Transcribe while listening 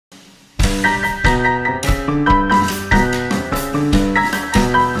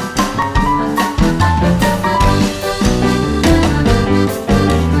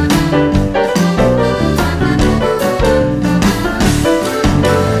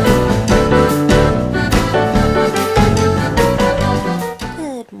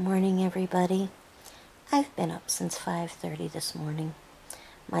Everybody, I've been up since 5:30 this morning.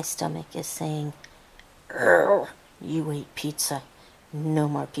 My stomach is saying, you ate pizza. No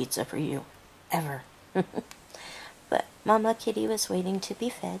more pizza for you. Ever. But Mama Kitty was waiting to be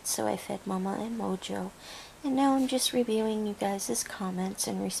fed, so I fed Mama and Mojo. And now I'm just reviewing you guys' comments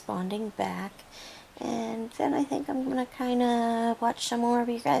and responding back. And then I think I'm going to kind of watch some more of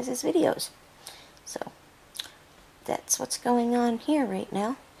you guys' videos. So, that's what's going on here right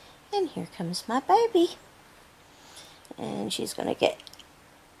now. And here comes my baby. And she's going to get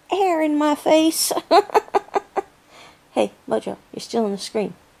hair in my face. Hey, Mojo, you're still on the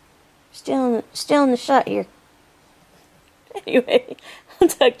screen. Still in the shot here. Anyway, I'll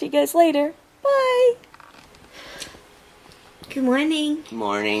talk to you guys later. Bye. Good morning. Good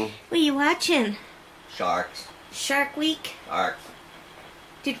morning. What are you watching? Sharks. Shark Week? Sharks.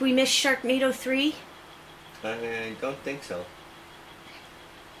 Did we miss Sharknado 3? I don't think so.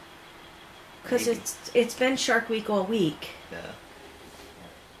 Because it's been Shark Week all week. Yeah.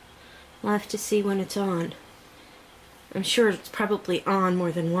 We'll have to see when it's on. I'm sure it's probably on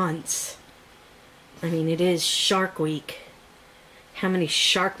more than once. I mean, it is Shark Week. How many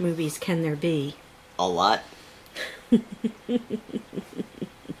shark movies can there be? A lot.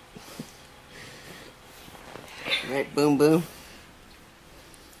 Right, Boom Boom?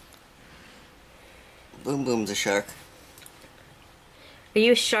 Boom Boom's a shark. Are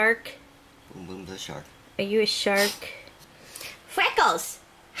you a shark? Boom Boom's a shark. Are you a shark? Freckles!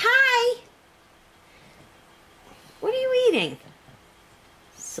 Hi! What are you eating?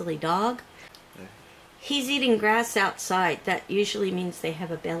 Silly dog. He's eating grass outside. That usually means they have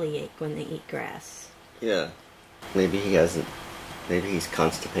a bellyache when they eat grass. Yeah. Maybe he hasn't. Maybe he's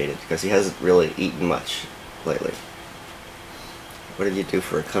constipated because he hasn't really eaten much lately. What did you do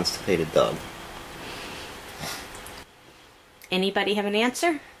for a constipated dog? Anybody have an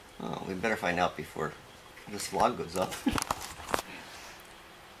answer? Oh, we better find out before this vlog goes up.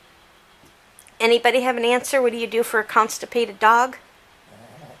 Anybody have an answer? What do you do for a constipated dog?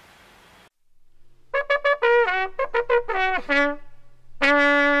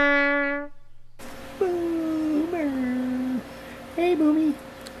 Boomer! Hey, Boomy.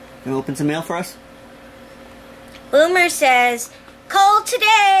 You open some mail for us? Boomer says, cold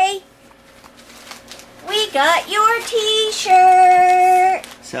today. We got your t-shirt.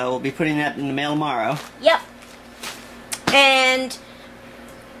 So we'll be putting that in the mail tomorrow. Yep. And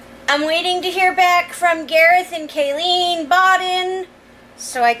I'm waiting to hear back from Gareth and Kayleen Bodden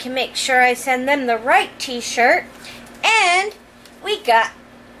so I can make sure I send them the right t-shirt. And we got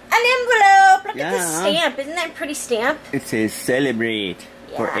an envelope. Look at this stamp. Isn't that a pretty stamp? It says celebrate.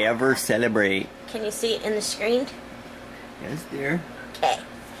 Yeah. Forever celebrate. Can you see it in the screen? Yes, dear. Okay.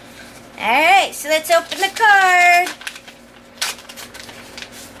 Alright, so let's open the card.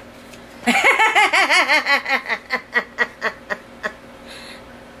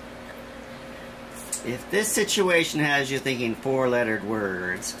 If this situation has you thinking four-lettered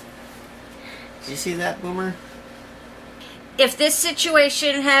words. Did you see that, Boomer? If this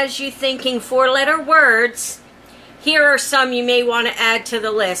situation has you thinking four-letter words, here are some you may want to add to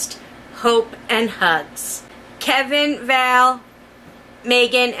the list. Hope and hugs. Kevin, Val,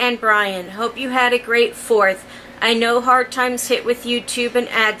 Megan, and Brian, hope you had a great 4th. I know hard times hit with YouTube and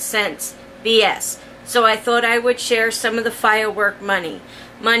AdSense. BS. So I thought I would share some of the firework money.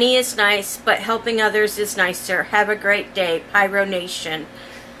 Money is nice, but helping others is nicer. Have a great day. Pyro Nation.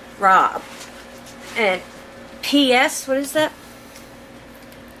 Rob. And P.S. What is that?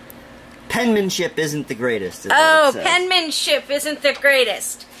 Penmanship isn't the greatest. Oh, penmanship isn't the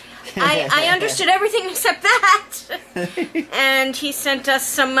greatest. I understood everything except that. And he sent us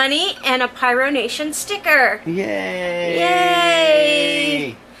some money and a Pyro Nation sticker. Yay!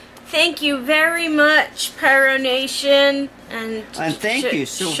 Yay! Thank you very much, Pyro Nation. And thank you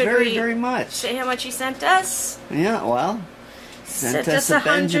so very much. Say how much he sent us? Yeah, well, sent us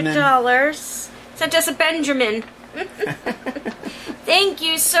 $100. Sent us a Benjamin. Thank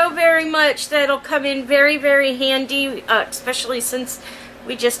you so very much. That'll come in very handy, especially since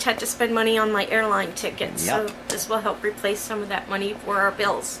we just had to spend money on my airline ticket. Yep. So this will help replace some of that money for our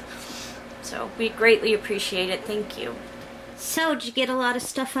bills. So we greatly appreciate it. Thank you. So, did you get a lot of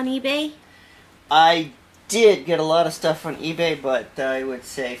stuff on eBay? I did get a lot of stuff on eBay, but I would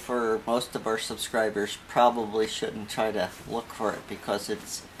say for most of our subscribers probably shouldn't try to look for it because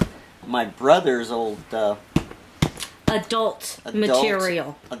it's my brother's old Adult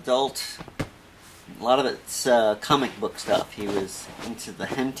material. Adult. A lot of it's comic book stuff. He was into the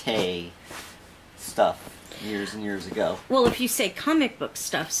hentai stuff years and years ago. Well, if you say comic book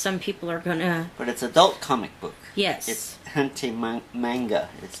stuff, some people are gonna... But it's adult comic book. Yes. It's hentai manga.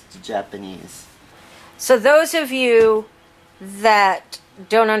 It's Japanese. So those of you that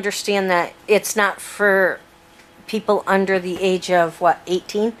don't understand that, it's not for people under the age of, what,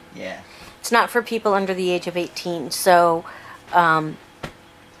 18? Yeah. It's not for people under the age of 18, so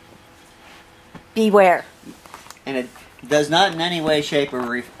beware. And it does not in any way, shape,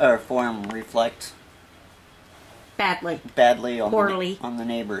 or form reflect badly on poorly on the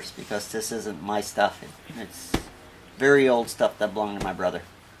neighbors, because this isn't my stuff. It's very old stuff that belonged to my brother.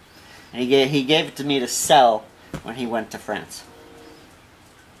 And he gave it to me to sell when he went to France.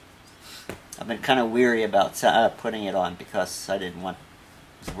 I've been kind of weary about putting it on because I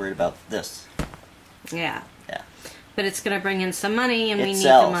was worried about this. Yeah. Yeah. But it's going to bring in some money, and we need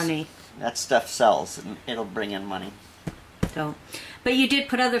sells. the money. That stuff sells, and it'll bring in money. So, but you did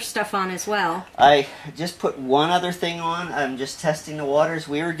put other stuff on as well. I just put one other thing on. I'm just testing the waters.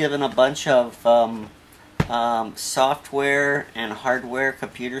 We were given a bunch of software and hardware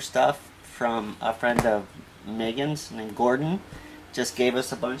computer stuff from a friend of Megan's named Gordon. Just gave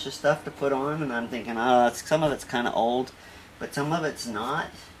us a bunch of stuff to put on, and I'm thinking, some of it's kind of old, but some of it's not.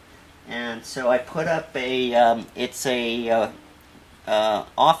 And so I put up it's a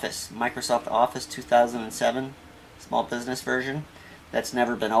Office, Microsoft Office 2007 small business version that's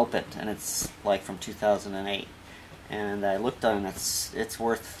never been opened, and it's like from 2008. And I looked on it, it's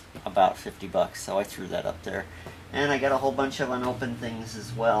worth about $50, so I threw that up there. And I got a whole bunch of unopened things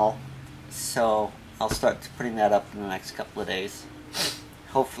as well, so I'll start putting that up in the next couple of days.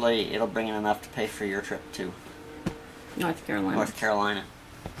 Hopefully it'll bring in enough to pay for your trip to North Carolina. North Carolina.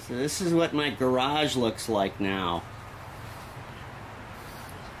 So this is what my garage looks like now.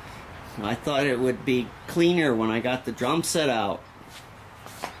 I thought it would be cleaner when I got the drum set out.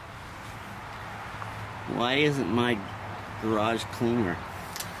 Why isn't my garage cleaner?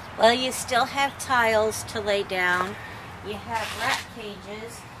 Well, you still have tiles to lay down. You have rat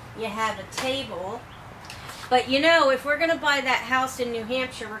cages. You have a table. But you know, if we're going to buy that house in New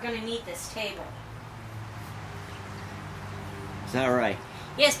Hampshire, we're going to need this table. Is that right?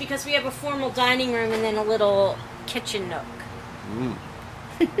 Yes, because we have a formal dining room and then a little kitchen nook. Mm.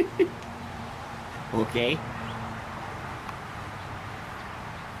 Okay.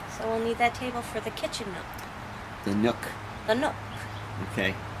 So we'll need that table for the kitchen nook. The nook. The nook.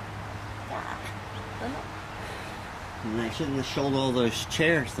 Okay. Yeah. The nook. And I shouldn't have sold all those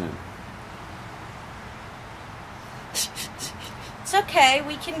chairs then. It's okay.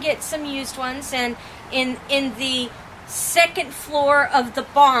 We can get some used ones, and in the second floor of the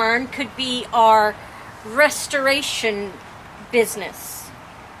barn could be our restoration business.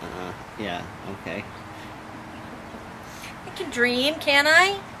 Yeah, okay. I can dream, can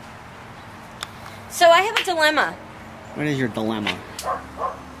I? So I have a dilemma. What is your dilemma?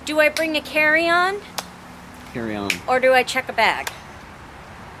 Do I bring a carry-on? Carry on. Or do I check a bag?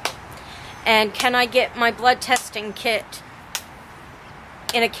 And can I get my blood testing kit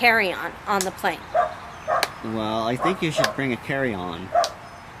in a carry-on on the plane? Well, I think you should bring a carry-on.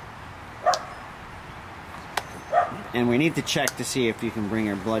 And we need to check to see if you can bring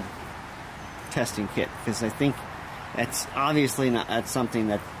your blood testing kit, because I think that's obviously not something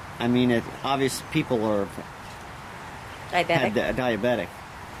that, I mean, obvious people are diabetic.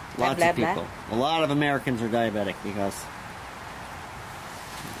 Lots of people. A lot of Americans are diabetic because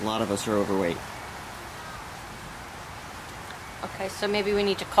a lot of us are overweight. Okay, so maybe we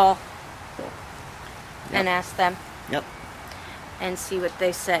need to call and ask them. Yep. And see what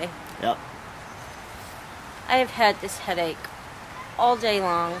they say. Yep. I have had this headache all day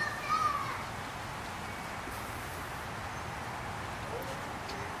long.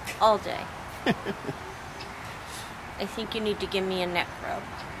 All day. I think you need to give me a neck rub.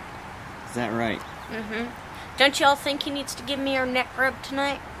 Is that right? Mm-hmm. Don't y'all think he needs to give me a neck rub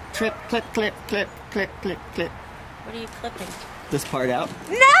tonight? Clip, clip, clip, clip, clip, clip, clip. What are you clipping? This part out?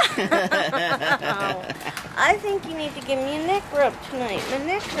 No! I think you need to give me a neck rub tonight. My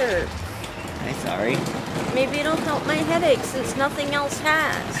neck hurts. I'm sorry. Maybe it'll help my headache since nothing else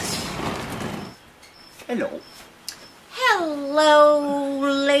has. Hello. Hello,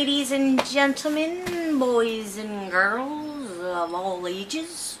 ladies and gentlemen, boys and girls of all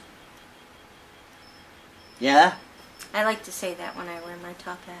ages. Yeah? I like to say that when I wear my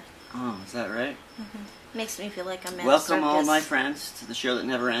top hat. Oh, is that right? Mm-hmm. Makes me feel like I'm at a Welcome all circus. my friends to the show that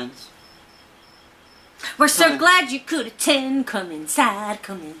never ends. We're so glad you could attend. Come inside,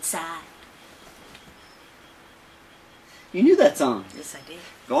 come inside. You knew that song. Yes, I did.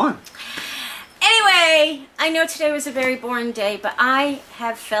 Go on. Anyway, I know today was a very boring day, but I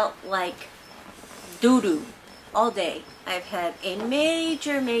have felt like doo-doo all day. I've had a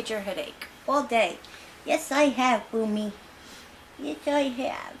major, major headache all day. Yes, I have, Boomy. Yes, I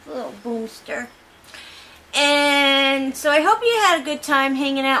have, little boomster. And so I hope you had a good time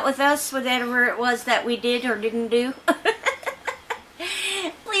hanging out with us, whatever it was that we did or didn't do.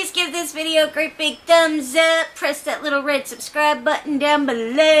 Please give this video a great big thumbs up. Press that little red subscribe button down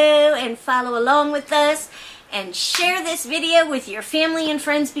below and follow along with us. And share this video with your family and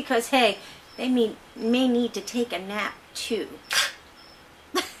friends because, hey, they may need to take a nap too.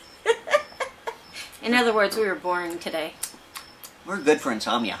 In other words, we were boring today. We're good for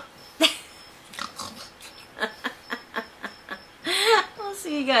insomnia. We'll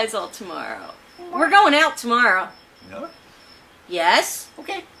see you guys all tomorrow. We're going out tomorrow. No? Yes?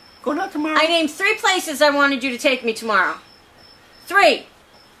 Okay. Going out tomorrow. I named 3 places I wanted you to take me tomorrow. 3.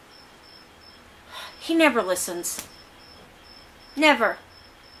 He never listens. Never.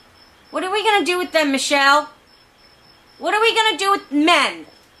 What are we going to do with them, Michelle? What are we going to do with men?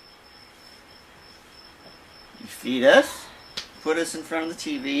 You feed us, put us in front of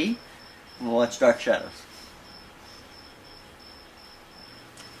the TV, and we'll watch Dark Shadows.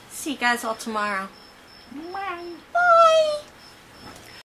 See you guys all tomorrow. Bye. Bye.